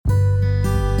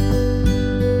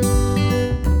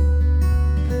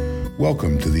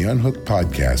Welcome to the Unhooked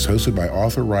podcast, hosted by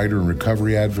author, writer, and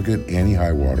recovery advocate Annie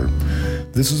Highwater.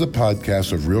 This is a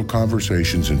podcast of real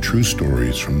conversations and true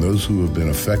stories from those who have been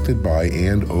affected by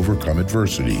and overcome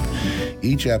adversity.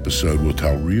 Each episode will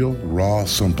tell real, raw,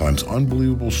 sometimes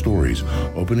unbelievable stories,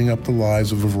 opening up the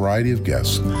lives of a variety of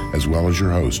guests, as well as your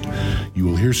host. You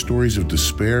will hear stories of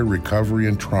despair, recovery,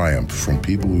 and triumph from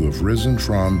people who have risen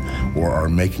from or are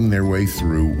making their way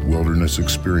through wilderness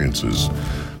experiences.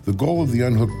 The goal of the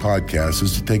Unhooked podcast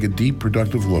is to take a deep,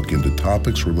 productive look into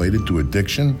topics related to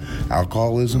addiction,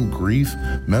 alcoholism, grief,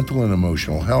 mental and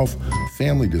emotional health,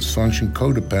 family dysfunction,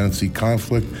 codependency,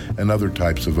 conflict, and other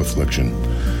types of affliction.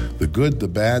 The good, the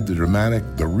bad, the dramatic,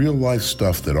 the real-life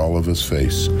stuff that all of us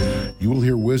face. You will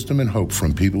hear wisdom and hope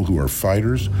from people who are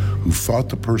fighters, who fought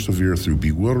to persevere through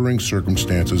bewildering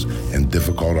circumstances and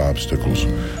difficult obstacles.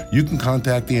 You can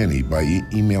contact Annie by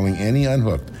emailing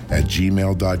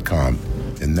annieunhooked@gmail.com.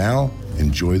 And now,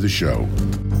 enjoy the show.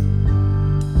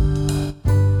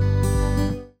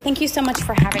 Thank you so much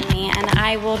for having me, and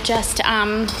I will just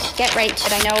get right to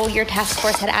it. I know your task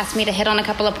force had asked me to hit on a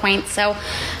couple of points, so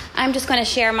I'm just going to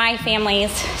share my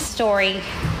family's story.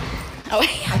 Oh,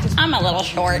 I'm a little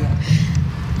short.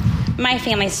 My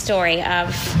family's story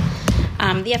of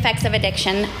the effects of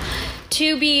addiction.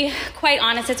 To be quite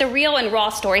honest, it's a real and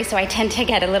raw story, so I tend to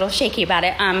get a little shaky about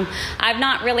it. I've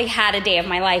not really had a day of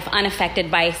my life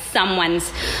unaffected by someone's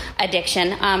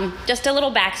addiction. Just a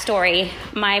little backstory.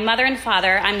 My mother and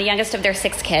father, I'm the youngest of their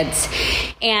 6 kids,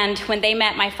 and when they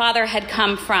met, my father had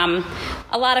come from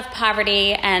a lot of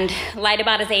poverty and lied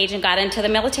about his age and got into the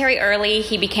military early.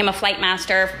 He became a flight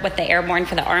master with the airborne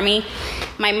for the Army.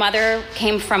 My mother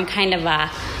came from kind of a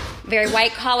very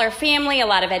white-collar family, a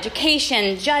lot of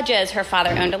education, judges. Her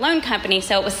father owned a loan company,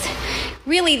 so it was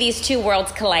really these two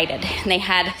worlds collided, and they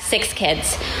had 6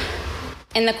 kids.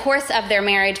 In the course of their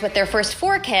marriage with their first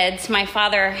 4 kids, my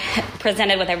father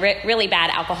presented with a really bad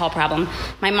alcohol problem.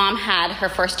 My mom had her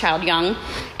first child young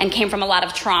and came from a lot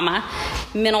of trauma,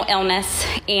 mental illness,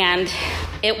 and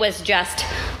it was just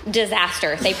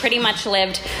disaster. They pretty much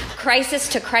lived crisis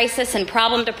to crisis and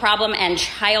problem to problem and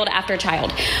child after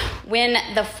child. When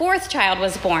the 4th child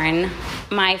was born,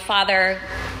 my father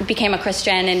became a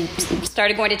Christian and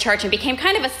started going to church and became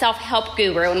kind of a self-help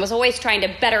guru and was always trying to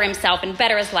better himself and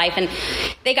better his life. And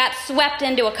they got swept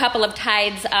into a couple of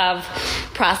tides of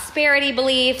prosperity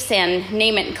beliefs and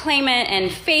name it and claim it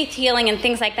and faith healing and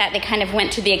things like that. They kind of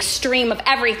went to the extreme of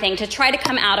everything to try to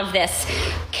come out of this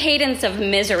cadence of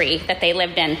misery that they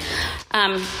lived in.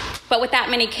 But with that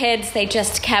many kids, they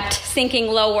just kept sinking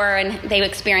lower and they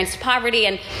experienced poverty.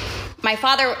 And my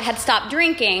father had stopped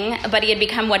drinking, but he had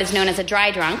become what is known as a dry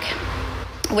drunk,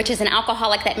 which is an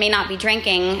alcoholic that may not be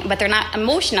drinking, but they're not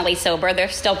emotionally sober. They're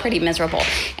still pretty miserable.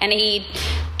 And he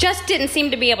just didn't seem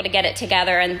to be able to get it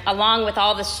together. And along with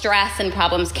all the stress and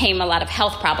problems came a lot of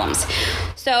health problems.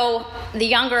 So the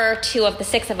younger 2 of the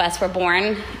 6 of us were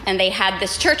born, and they had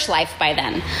this church life by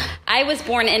then. I was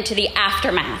born into the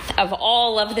aftermath of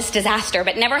all of this disaster,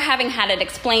 but never having had it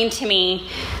explained to me,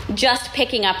 just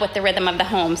picking up with the rhythm of the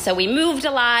home. So we moved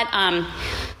a lot.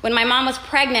 When my mom was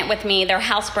pregnant with me, their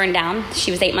house burned down.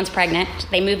 She was 8 months pregnant.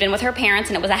 They moved in with her parents,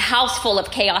 and it was a house full of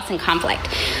chaos and conflict.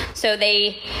 So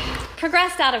they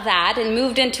progressed out of that and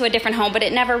moved into a different home, but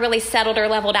it never really settled or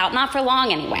leveled out, not for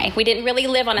long anyway. We didn't really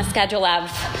live on a schedule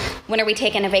of when are we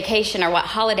taking a vacation or what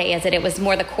holiday is it. It was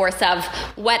more the course of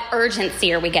what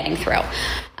urgency are we getting through.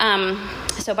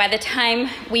 So by the time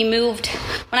we moved,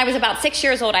 when I was about 6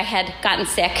 years old, I had gotten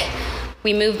sick.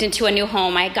 We moved into a new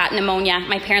home. I got pneumonia.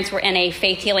 My parents were in a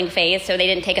faith healing phase, so they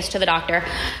didn't take us to the doctor.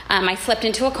 I slipped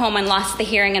into a coma and lost the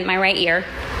hearing in my right ear.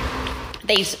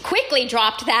 They quickly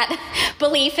dropped that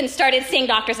belief and started seeing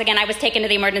doctors again. I was taken to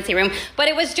the emergency room, but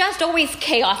it was just always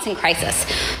chaos and crisis.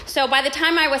 So by the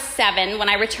time I was 7, when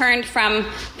I returned from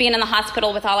being in the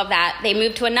hospital with all of that, they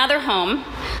moved to another home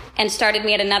and started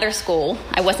me at another school.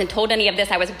 I wasn't told any of this.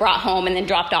 I was brought home and then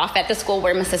dropped off at the school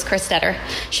where Mrs. Christetter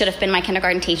should have been my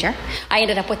kindergarten teacher. I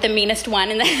ended up with the meanest one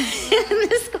in the, in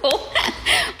the school.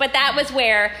 But that was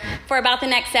where, for about the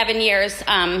next 7 years,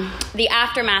 the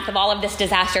aftermath of all of this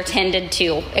disaster tended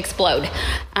to explode.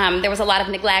 There was a lot of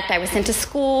neglect. I was sent to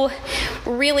school,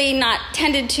 really not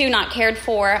tended to, not cared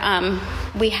for.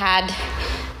 We had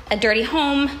a dirty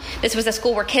home. This was a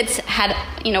school where kids had,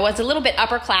 was a little bit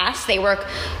upper class. They were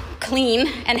clean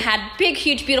and had big,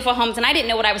 huge, beautiful homes, and I didn't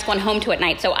know what I was going home to at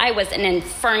night, so I was an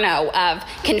inferno of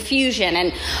confusion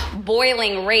and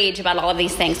boiling rage about all of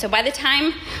these things. So by the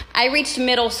time I reached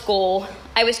middle school,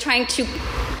 I was trying to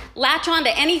latch on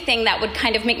to anything that would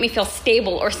kind of make me feel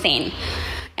stable or sane.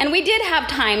 And we did have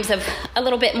times of a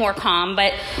little bit more calm,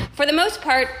 but for the most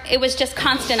part, it was just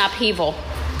constant upheaval.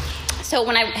 So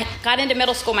when I got into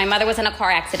middle school, my mother was in a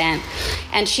car accident,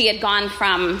 and she had gone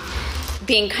from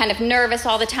being kind of nervous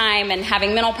all the time and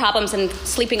having mental problems and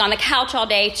sleeping on the couch all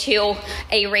day to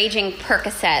a raging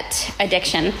Percocet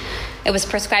addiction. It was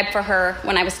prescribed for her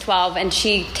when I was 12, and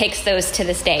she takes those to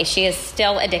this day. She is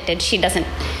still addicted. She doesn't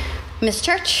miss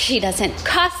church. She doesn't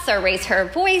cuss or raise her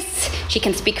voice. She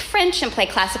can speak French and play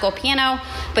classical piano,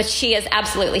 but she is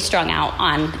absolutely strung out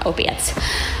on opiates.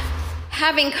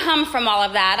 Having come from all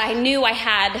of that, I knew I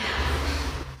had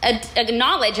a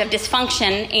knowledge of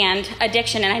dysfunction and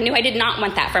addiction, and I knew I did not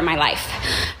want that for my life.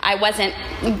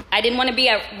 I didn't want to be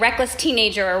a reckless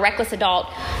teenager or a reckless adult.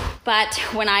 But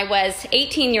when I was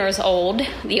 18 years old,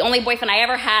 the only boyfriend I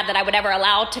ever had that I would ever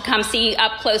allow to come see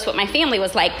up close what my family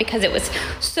was like, because it was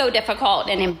so difficult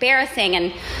and embarrassing,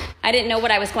 and I didn't know what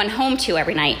I was going home to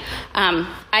every night.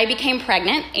 I became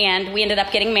pregnant, and we ended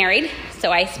up getting married.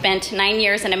 So I spent 9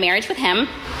 years in a marriage with him,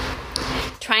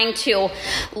 trying to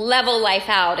level life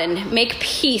out and make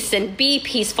peace and be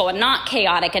peaceful and not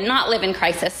chaotic and not live in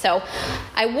crisis. So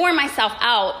I wore myself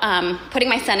out putting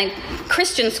my son in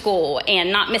Christian school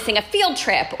and not missing a field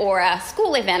trip or a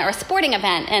school event or a sporting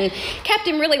event, and kept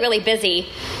him really, really busy.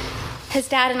 His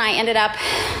dad and I ended up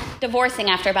divorcing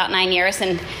after about 9 years,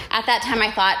 and at that time I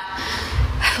thought,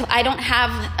 I don't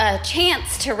have a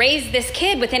chance to raise this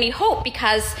kid with any hope,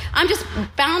 because I'm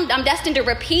destined to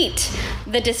repeat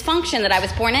the dysfunction that I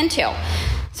was born into.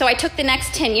 So I took the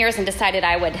next 10 years and decided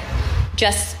I would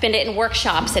just spend it in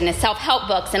workshops and in self-help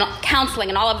books and counseling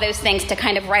and all of those things to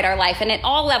kind of write our life. And it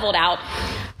all leveled out.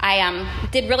 I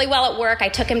did really well at work. I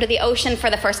took him to the ocean for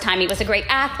the first time. He was a great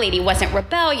athlete. He wasn't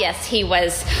rebellious. He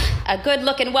was a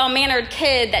good-looking, well-mannered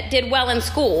kid that did well in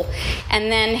school.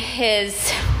 And then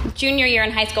his junior year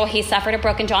in high school, he suffered a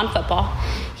broken jaw in football.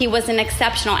 He was an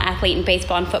exceptional athlete in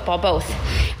baseball and football both.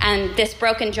 And this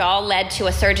broken jaw led to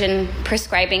a surgeon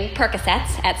prescribing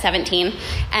Percocets at 17.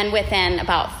 And within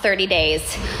about 30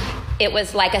 days, it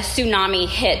was like a tsunami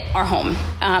hit our home,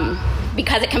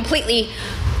 because it completely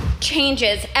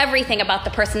changes everything about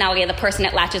the personality of the person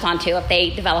it latches onto if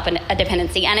they develop a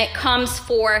dependency. And it comes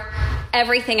for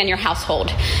everything in your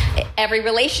household. Every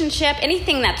relationship,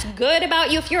 anything that's good about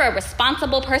you, if you're a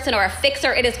responsible person or a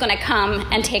fixer, it is going to come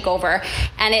and take over.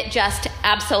 And it just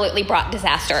absolutely brought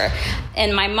disaster.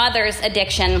 And my mother's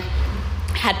addiction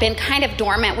had been kind of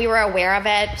dormant. We were aware of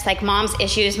it. It's like mom's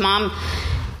issues. Mom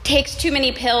takes too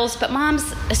many pills, but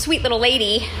mom's a sweet little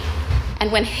lady.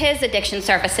 And when his addiction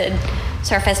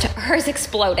surfaced, hers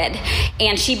exploded,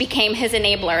 and she became his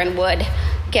enabler and would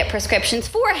get prescriptions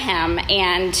for him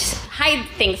and hide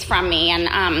things from me.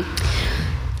 And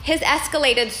his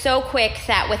escalated so quick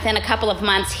that within a couple of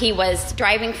months, he was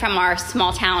driving from our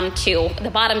small town to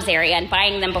the Bottoms area and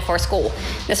buying them before school.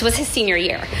 This was his senior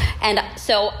year. And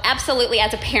so absolutely,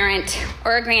 as a parent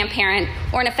or a grandparent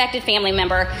or an affected family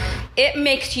member, it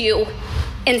makes you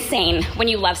insane when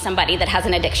you love somebody that has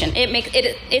an addiction.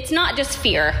 It's not just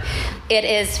fear. It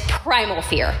is primal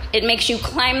fear. It makes you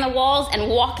climb the walls and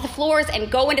walk the floors and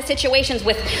go into situations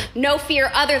with no fear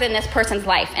other than this person's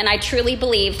life. And I truly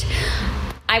believed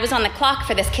I was on the clock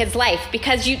for this kid's life,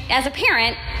 because you, as a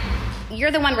parent,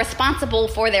 you're the one responsible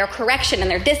for their correction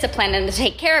and their discipline and to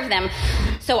take care of them.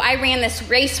 So I ran this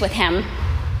race with him,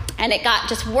 and it got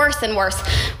just worse and worse.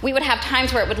 We would have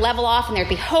times where it would level off and there'd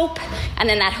be hope, and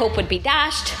then that hope would be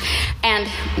dashed. And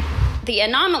the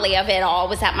anomaly of it all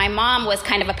was that my mom was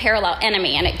kind of a parallel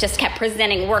enemy, and it just kept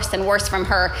presenting worse and worse from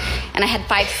her. And I had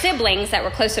 5 siblings that were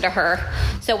closer to her.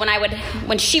 So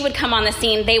when she would come on the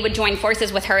scene, they would join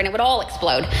forces with her, and it would all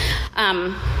explode.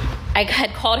 I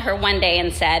had called her one day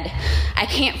and said, I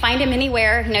can't find him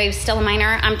anywhere. He was still a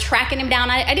minor. I'm tracking him down.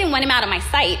 I didn't want him out of my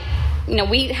sight.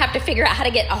 We have to figure out how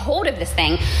to get a hold of this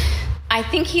thing. I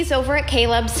think he's over at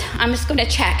Caleb's. I'm just going to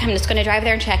check. I'm just going to drive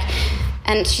there and check.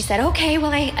 And she said, okay,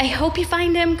 well, I hope you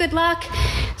find him. Good luck.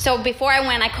 So before I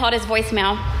went, I called his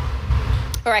voicemail,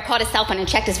 or I called his cell phone and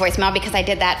checked his voicemail, because I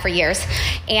did that for years.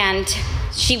 And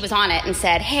she was on it and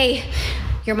said, hey,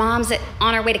 your mom's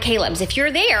on her way to Caleb's. If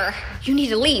you're there, you need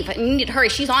to leave. You need to hurry.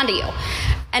 She's on to you.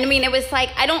 And it was like,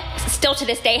 I don't still to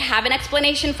this day have an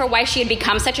explanation for why she had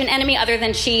become such an enemy, other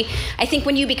than I think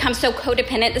when you become so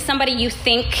codependent to somebody, you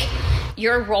think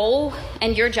your role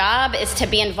and your job is to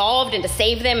be involved and to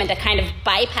save them and to kind of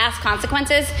bypass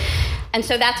consequences. And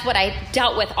so that's what I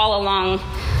dealt with all along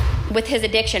with his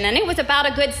addiction. And it was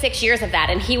about a good 6 years of that.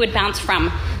 And he would bounce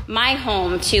from my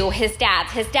home to his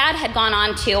dad's. His dad had gone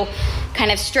on to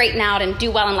kind of straighten out and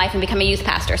do well in life and become a youth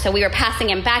pastor. So we were passing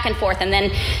him back and forth, and then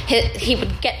he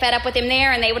would get fed up with him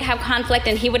there, and they would have conflict,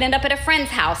 and he would end up at a friend's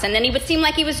house, and then he would seem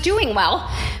like he was doing well,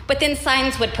 but then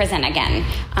signs would present again.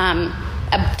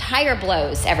 A tire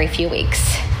blows every few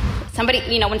weeks. Somebody,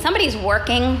 when somebody's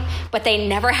working, but they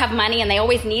never have money and they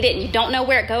always need it and you don't know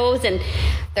where it goes, and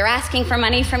they're asking for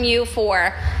money from you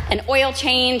for an oil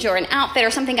change or an outfit, or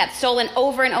something got stolen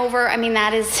over and over,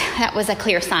 that was a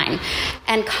clear sign.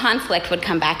 And conflict would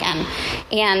come back in.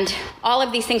 And all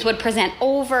of these things would present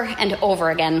over and over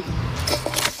again.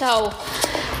 So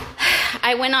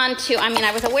I went on to,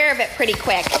 I was aware of it pretty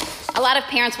quick. A lot of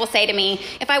parents will say to me,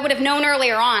 if I would have known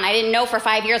earlier on, I didn't know for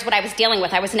 5 years what I was dealing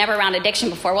with. I was never around addiction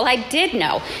before. Well, I did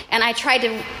know, and I tried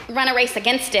to run a race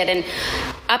against it and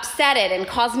upset it and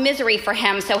cause misery for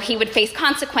him so he would face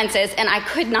consequences, and I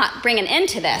could not bring an end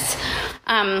to this.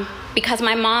 Because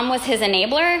my mom was his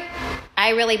enabler, I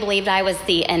really believed I was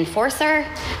the enforcer.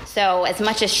 So as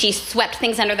much as she swept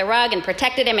things under the rug and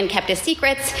protected him and kept his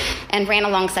secrets and ran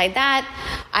alongside that,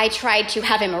 I tried to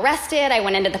have him arrested. I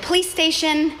went into the police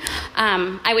station.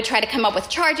 I would try to come up with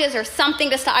charges or something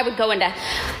to stop. I would go into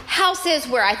houses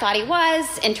where I thought he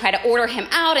was and try to order him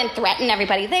out and threaten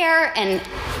everybody there. And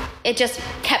it just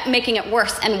kept making it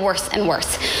worse and worse and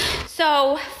worse.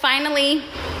 So finally,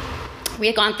 we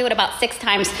had gone through it about 6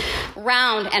 times,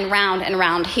 round and round and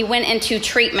round. He went into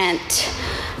treatment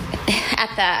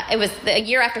it was the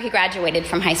year after he graduated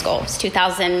from high school. It was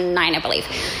 2009, I believe.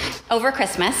 Over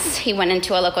Christmas, he went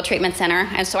into a local treatment center.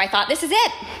 And so I thought, this is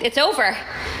it. It's over.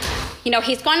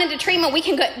 He's gone into treatment. We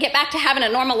can get back to having a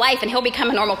normal life, and he'll become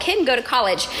a normal kid and go to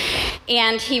college.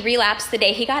 And he relapsed the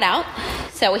day he got out.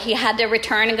 So he had to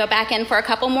return and go back in for a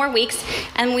couple more weeks.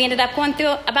 And we ended up going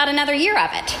through about another year of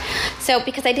it. So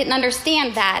because I didn't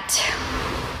understand that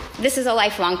this is a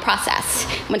lifelong process.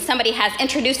 When somebody has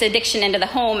introduced addiction into the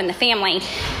home and the family,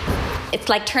 it's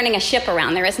like turning a ship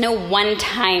around. There is no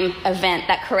one-time event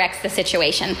that corrects the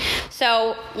situation.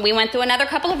 So we went through another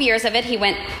couple of years of it. He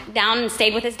went down and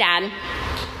stayed with his dad.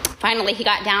 Finally, he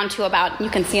got down to about, you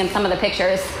can see in some of the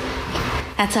pictures,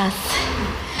 that's us.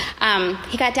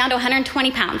 He got down to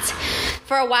 120 pounds.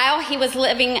 For a while, he was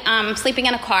sleeping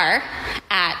in a car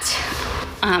at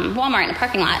Walmart in a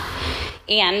parking lot.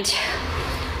 And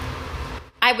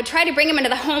I would try to bring him into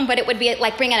the home, but it would be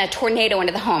like bringing a tornado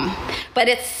into the home. But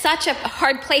it's such a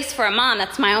hard place for a mom.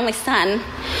 That's my only son.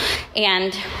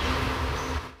 And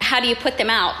how do you put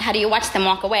them out? How do you watch them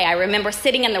walk away? I remember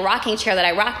sitting in the rocking chair that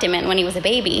I rocked him in when he was a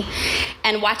baby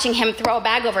and watching him throw a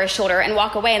bag over his shoulder and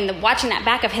walk away, and watching that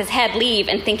back of his head leave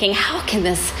and thinking, how can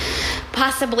this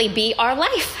possibly be our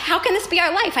life? How can this be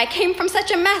our life? I came from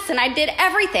such a mess and I did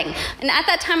everything. And at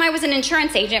that time I was an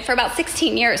insurance agent for about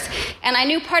 16 years. And I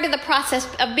knew part of the process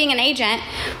of being an agent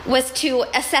was to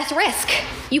assess risk.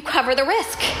 You cover the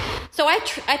risk. So I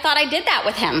thought I did that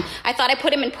with him. I thought I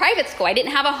put him in private school. I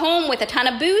didn't have a home with a ton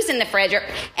of booze in the fridge or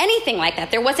anything like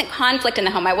that. There wasn't conflict in the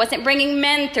home. I wasn't bringing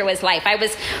men through his life. I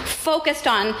was focused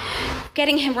on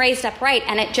getting him raised up right,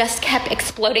 and it just kept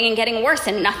exploding and getting worse,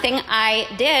 and nothing I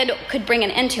did could bring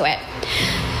an end to it.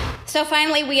 So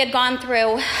finally, we had gone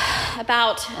through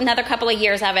about another couple of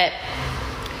years of it,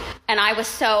 and I was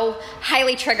so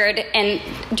highly triggered and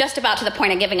just about to the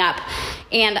point of giving up.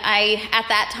 And I, at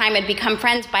that time, had become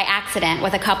friends by accident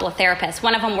with a couple of therapists.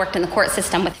 One of them worked in the court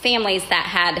system with families that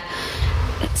had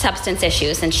substance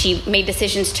issues, and she made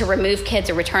decisions to remove kids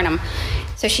or return them.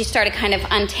 So she started kind of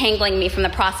untangling me from the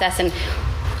process. And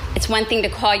it's one thing to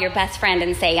call your best friend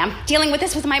and say, I'm dealing with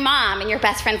this with my mom, and your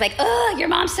best friend's like, oh, your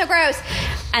mom's so gross.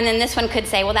 And then this one could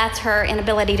say, well, that's her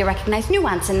inability to recognize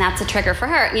nuance, and that's a trigger for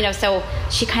her. So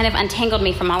she kind of untangled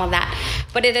me from all of that.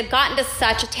 But it had gotten to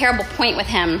such a terrible point with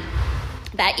him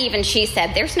that even she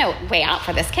said, there's no way out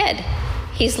for this kid.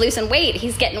 He's losing weight.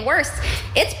 He's getting worse.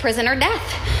 It's prison or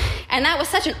death. And that was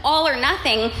such an all or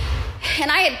nothing. And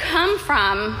I had come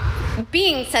from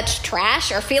being such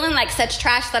trash or feeling like such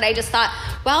trash that I just thought,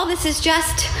 well, this is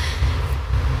just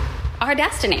our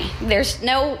destiny. There's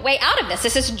no way out of this.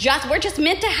 We're just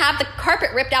meant to have the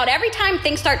carpet ripped out every time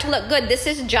things start to look good. This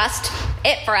is just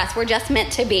it for us. We're just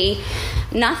meant to be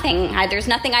nothing. There's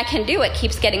nothing I can do. It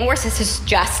keeps getting worse. This is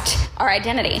just our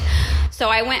identity. So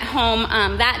I went home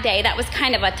that day. That was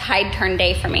kind of a tide turn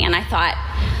day for me. And I thought,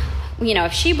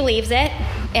 if she believes it,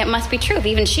 it must be true. If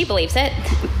even she believes it.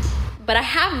 But I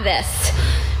have this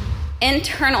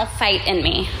internal fight in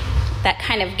me that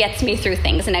kind of gets me through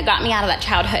things, and it got me out of that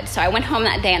childhood. So I went home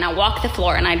that day and I walked the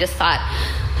floor and I just thought,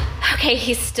 okay,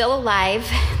 he's still alive.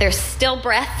 There's still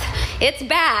breath. It's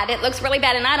bad. It looks really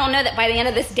bad. And I don't know that by the end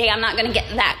of this day I'm not going to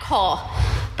get that call.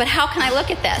 But how can I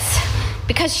look at this?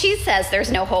 Because she says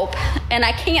there's no hope, and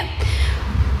I can't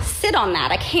sit on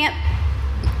that. I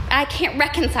can't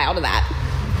reconcile to that.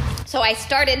 So I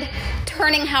started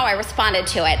turning how I responded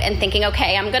to it and thinking,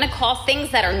 okay, I'm going to call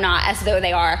things that are not as though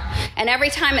they are. And every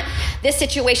time this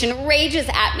situation rages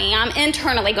at me, I'm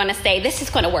internally going to say, this is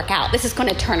going to work out. This is going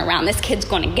to turn around. This kid's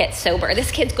going to get sober.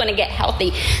 This kid's going to get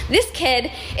healthy. This kid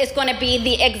is going to be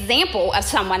the example of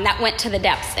someone that went to the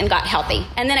depths and got healthy.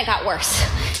 And then it got worse.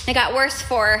 It got worse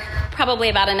for probably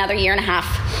about another year and a half.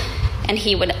 And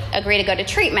he would agree to go to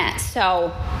treatment.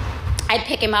 So I'd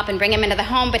pick him up and bring him into the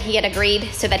home, but he had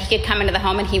agreed so that he could come into the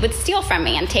home and he would steal from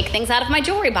me and take things out of my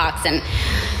jewelry box. And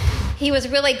he was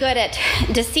really good at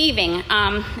deceiving.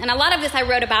 And a lot of this I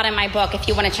wrote about in my book, if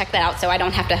you want to check that out, so I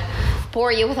don't have to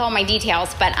bore you with all my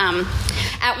details. But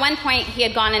at one point, he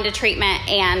had gone into treatment,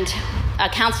 and a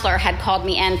counselor had called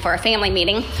me in for a family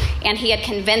meeting, and he had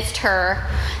convinced her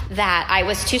that I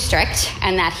was too strict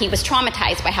and that he was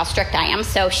traumatized by how strict I am.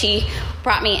 So she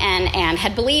brought me in and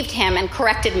had believed him and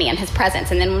corrected me in his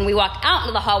presence. And then when we walked out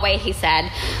into the hallway, he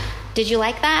said, "Did you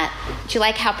like that? Did you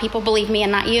like how people believe me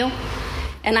and not you?"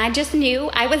 And I just knew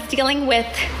I was dealing with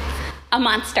a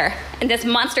monster, and this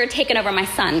monster had taken over my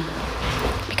son,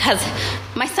 because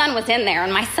my son was in there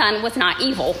and my son was not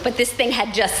evil, but this thing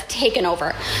had just taken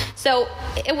over. So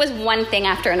it was one thing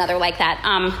after another like that.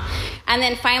 And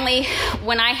then finally,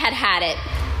 when I had it,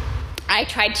 I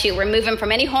tried to remove him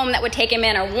from any home that would take him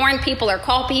in, or warn people or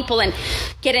call people and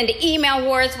get into email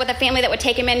wars with a family that would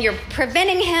take him in. You're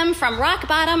preventing him from rock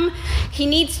bottom. He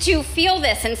needs to feel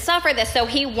this and suffer this. So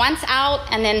he wants out,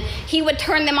 and then he would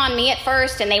turn them on me at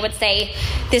first, and they would say,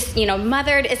 this,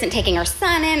 mother isn't taking her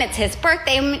son in. It's his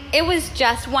birthday. It was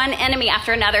just one enemy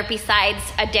after another besides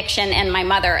addiction and my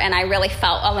mother, and I really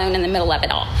felt alone in the middle of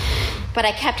it all. But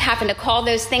I kept having to call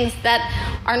those things that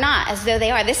are not as though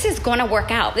they are. This is going to work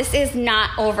out. This is not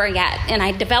over yet. And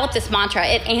I developed this mantra,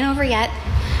 it ain't over yet.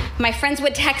 My friends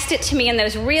would text it to me in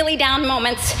those really down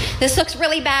moments. This looks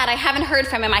really bad. I haven't heard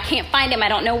from him. I can't find him. I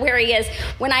don't know where he is.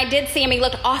 When I did see him, he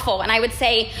looked awful. And I would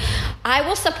say, I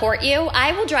will support you.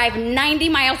 I will drive 90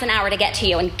 miles an hour to get to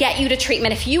you and get you to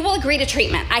treatment if you will agree to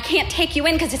treatment. I can't take you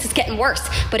in because this is getting worse.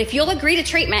 But if you'll agree to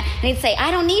treatment, and he'd say,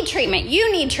 I don't need treatment. You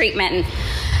need treatment.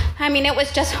 And it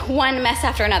was just one mess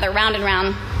after another, round and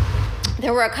round.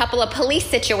 There were a couple of police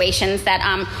situations that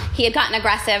he had gotten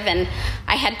aggressive, and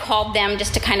I had called them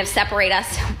just to kind of separate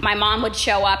us. My mom would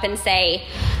show up and say,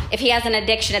 if he has an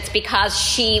addiction, it's because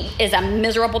she is a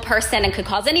miserable person and could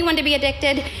cause anyone to be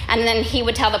addicted. And then he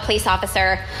would tell the police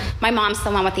officer, my mom's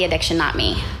the one with the addiction, not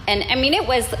me. And it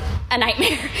was a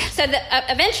nightmare. So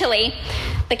eventually,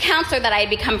 the counselor that I had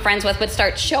become friends with would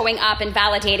start showing up and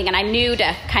validating, and I knew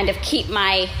to kind of keep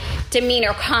my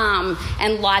demeanor calm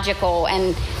and logical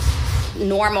and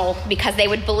normal, because they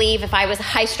would believe if I was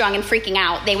high-strung and freaking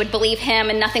out, they would believe him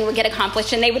and nothing would get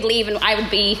accomplished, and they would leave and I would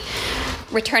be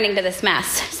returning to this mess.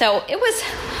 So it was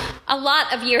a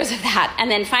lot of years of that.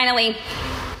 And then finally,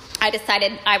 I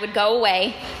decided I would go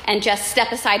away and just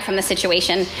step aside from the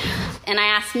situation. And I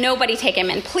asked nobody take him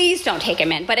in. Please don't take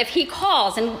him in. But if he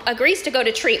calls and agrees to go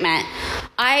to treatment,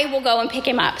 I will go and pick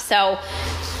him up. So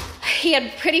he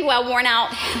had pretty well worn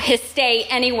out his stay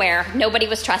anywhere. Nobody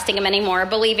was trusting him anymore,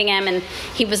 believing him, and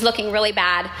he was looking really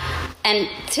bad. And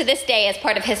to this day, as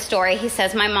part of his story, he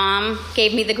says, my mom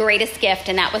gave me the greatest gift,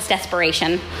 and that was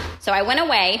desperation. So I went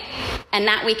away, and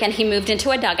that weekend he moved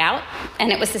into a dugout,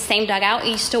 and it was the same dugout. I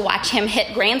used to watch him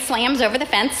hit grand slams over the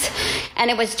fence, and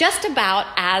it was just about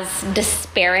as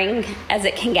despairing as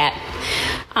it can get.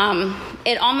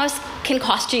 It almost can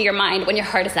cost you your mind when your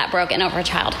heart is that broken over a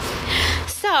child.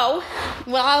 So,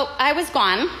 while I was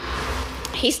gone,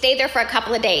 he stayed there for a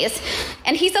couple of days,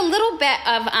 and he's a little bit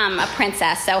of a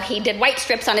princess, so he did white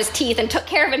strips on his teeth and took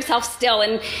care of himself still,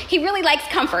 and he really likes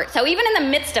comfort. So even in the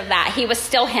midst of that, he was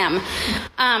still him.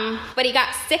 But he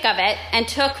got sick of it and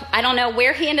I don't know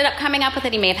where he ended up coming up with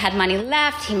it. He may have had money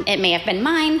left. It may have been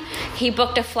mine. He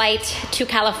booked a flight to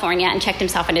California and checked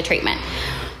himself into treatment.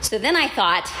 So then I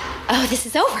thought, oh, this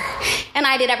is over. And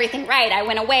I did everything right. I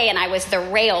went away, and I was the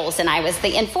rails, and I was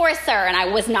the enforcer, and I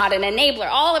was not an enabler.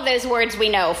 All of those words we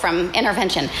know from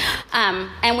intervention.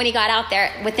 And when he got out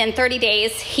there, within 30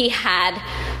 days, he had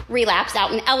relapsed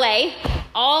out in LA,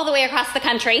 all the way across the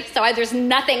country. So there's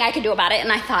nothing I could do about it.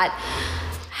 And I thought,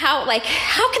 how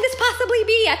could this possibly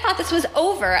be? I thought this was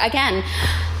over again.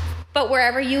 But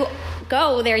wherever you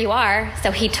go, there you are.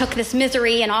 So he took this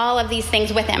misery and all of these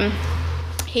things with him.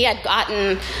 He had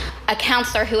gotten a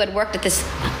counselor who had worked at this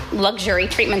luxury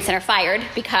treatment center fired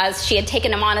because she had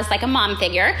taken him on as like a mom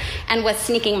figure and was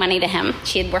sneaking money to him.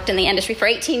 She had worked in the industry for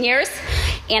 18 years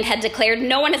and had declared,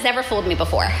 no one has ever fooled me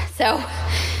before. So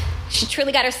She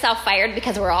truly got herself fired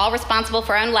because we're all responsible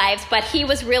for our own lives, but he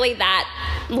was really that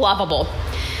lovable.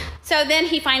 So then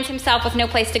he finds himself with no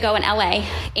place to go in LA,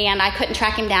 and I couldn't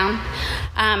track him down.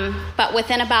 But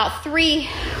within about 3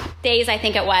 days, I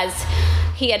think it was,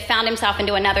 he had found himself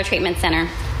into another treatment center.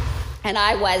 And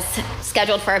I was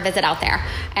scheduled for a visit out there.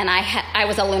 And I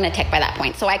was a lunatic by that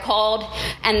point. So I called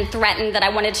and threatened that I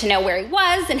wanted to know where he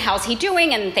was and how's he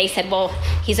doing. And they said, well,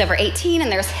 he's over 18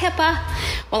 and there's HIPAA.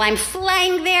 Well, I'm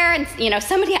flying there and,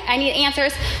 I need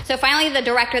answers. So finally the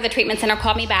director of the treatment center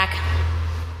called me back.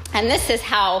 And this is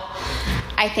how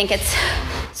I think it's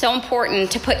so important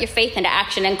to put your faith into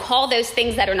action and call those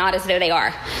things that are not as though they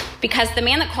are. Because the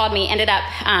man that called me ended up,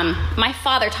 my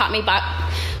father taught me about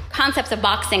concepts of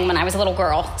boxing when I was a little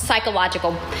girl,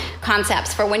 psychological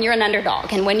concepts for when you're an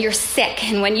underdog and when you're sick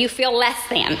and when you feel less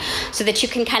than, so that you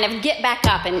can kind of get back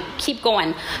up and keep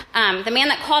going. The man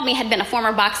that called me had been a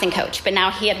former boxing coach, but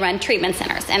now he had run treatment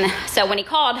centers. And so when he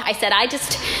called, I said,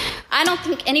 I don't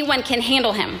think anyone can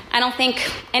handle him. I don't think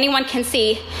anyone can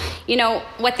see,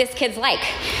 what this kid's like.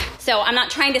 So I'm not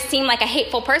trying to seem like a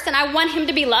hateful person. I want him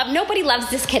to be loved. Nobody loves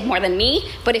this kid more than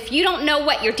me. But if you don't know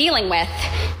what you're dealing with,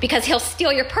 because he'll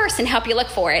steal your purse and help you look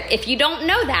for it, if you don't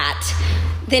know that,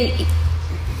 then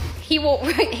he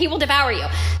will devour you.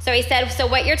 So he said, so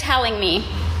what you're telling me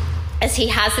is he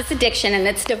has this addiction and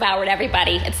it's devoured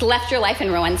everybody. It's left your life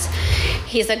in ruins.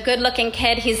 He's a good-looking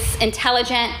kid. He's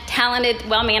intelligent, talented,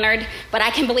 well-mannered, but I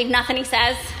can believe nothing he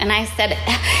says. And I said,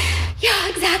 yeah,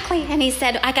 exactly. And he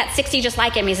said, I got 60 just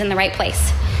like him. He's in the right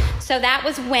place. So that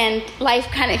was when life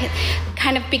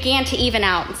kind of began to even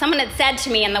out. Someone had said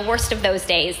to me in the worst of those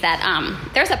days that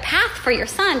there's a path for your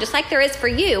son, just like there is for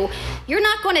you. You're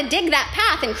not going to dig that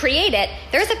path and create it.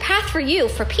 There's a path for you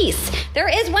for peace. There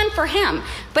is one for him.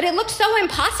 But it looks so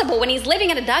impossible when he's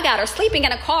living in a dugout or sleeping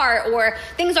in a car or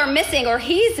things are missing or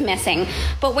he's missing.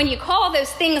 But when you call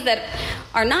those things that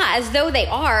are not as though they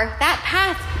are, that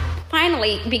path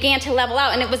finally began to level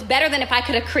out, and it was better than if I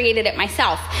could have created it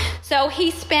myself. So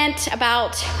he spent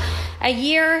about a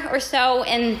year or so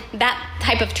in that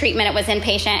type of treatment. It was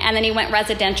inpatient, and then he went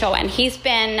residential, and he's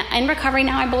been in recovery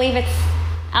now. I believe it's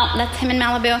out. That's him in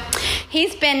Malibu.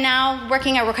 He's been now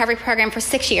working a recovery program for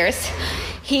 6 years.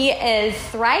 He is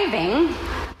thriving.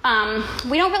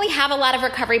 We don't really have a lot of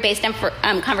recovery-based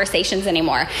conversations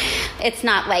anymore. It's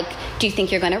not like, do you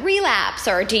think you're going to relapse,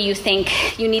 or do you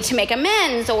think you need to make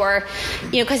amends, or,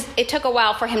 because it took a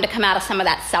while for him to come out of some of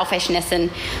that selfishness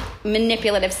and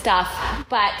manipulative stuff.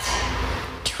 But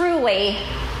truly,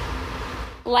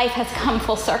 life has come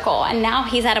full circle, and now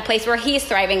he's at a place where he's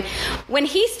thriving. When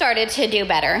he started to do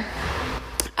better,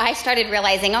 I started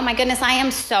realizing, oh my goodness, I am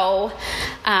so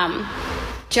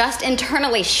just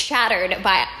internally shattered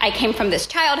by, I came from this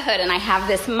childhood and I have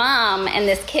this mom and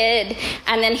this kid,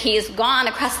 and then he's gone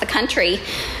across the country.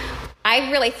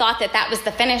 I really thought that was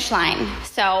the finish line.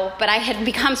 But I had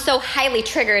become so highly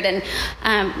triggered and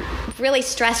really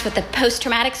stressed with the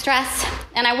post-traumatic stress.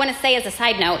 And I want to say as a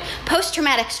side note,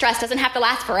 post-traumatic stress doesn't have to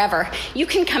last forever. You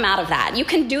can come out of that. You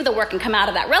can do the work and come out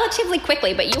of that relatively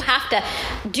quickly, but you have to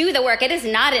do the work. It is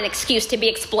not an excuse to be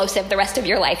explosive the rest of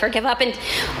your life or give up and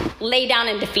lay down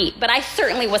in defeat. But I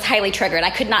certainly was highly triggered. I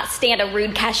could not stand a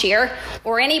rude cashier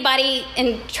or anybody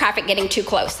in traffic getting too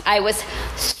close. I was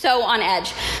so on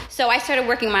edge. So I started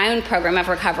working my own program of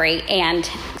recovery and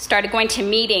started going to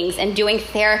meetings and doing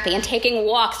therapy and taking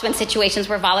walks when situations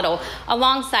were volatile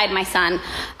alongside my son.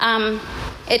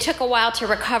 It took a while to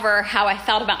recover how I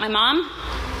felt about my mom.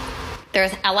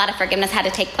 There's a lot of forgiveness had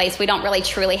to take place. We don't really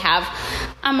truly have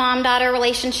a mom-daughter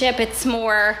relationship. It's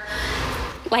more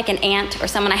like an aunt or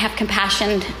someone I have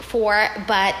compassion for,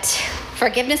 but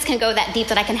forgiveness can go that deep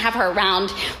that I can have her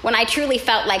around when I truly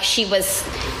felt like she was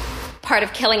part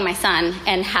of killing my son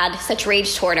and had such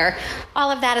rage toward her. All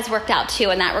of that has worked out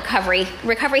too in that recovery.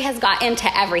 Recovery has got into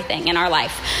everything in our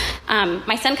life.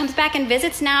 My son comes back and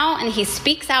visits now, and he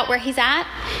speaks out where he's at.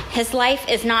 His life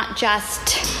is not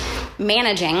just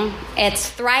managing, it's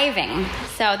thriving.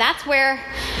 So that's where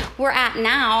we're at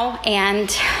now,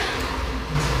 and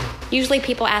usually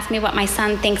people ask me what my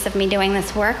son thinks of me doing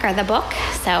this work or the book,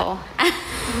 so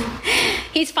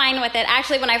he's fine with it.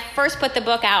 Actually, when I first put the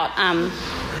book out,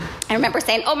 I remember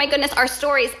saying, oh my goodness, our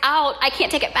story's out. I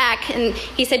can't take it back. And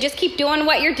he said, just keep doing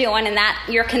what you're doing, and that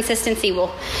your consistency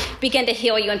will begin to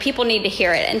heal you, and people need to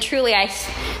hear it. And truly, I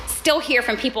still hear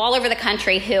from people all over the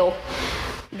country who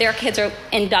their kids are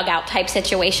in dugout type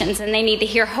situations, and they need to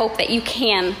hear hope that you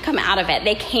can come out of it.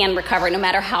 They can recover no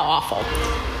matter how awful.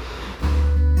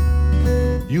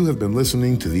 You have been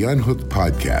listening to the Unhooked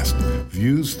podcast.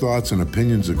 Views, thoughts, and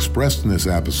opinions expressed in this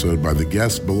episode by the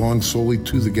guests belong solely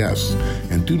to the guests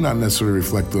and do not necessarily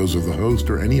reflect those of the host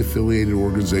or any affiliated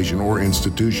organization or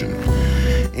institution.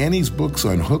 Annie's books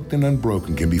Unhooked and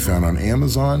Unbroken can be found on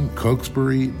Amazon,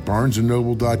 Cokesbury,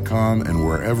 BarnesandNoble.com, and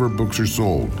wherever books are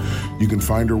sold. You can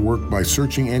find her work by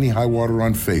searching Annie Highwater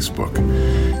on Facebook.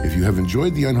 If you have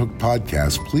enjoyed the Unhooked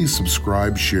podcast, please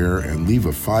subscribe, share, and leave a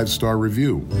 5-star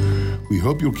review. We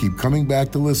hope you'll keep coming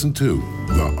back to listen to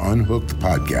the Unhooked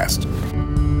podcast.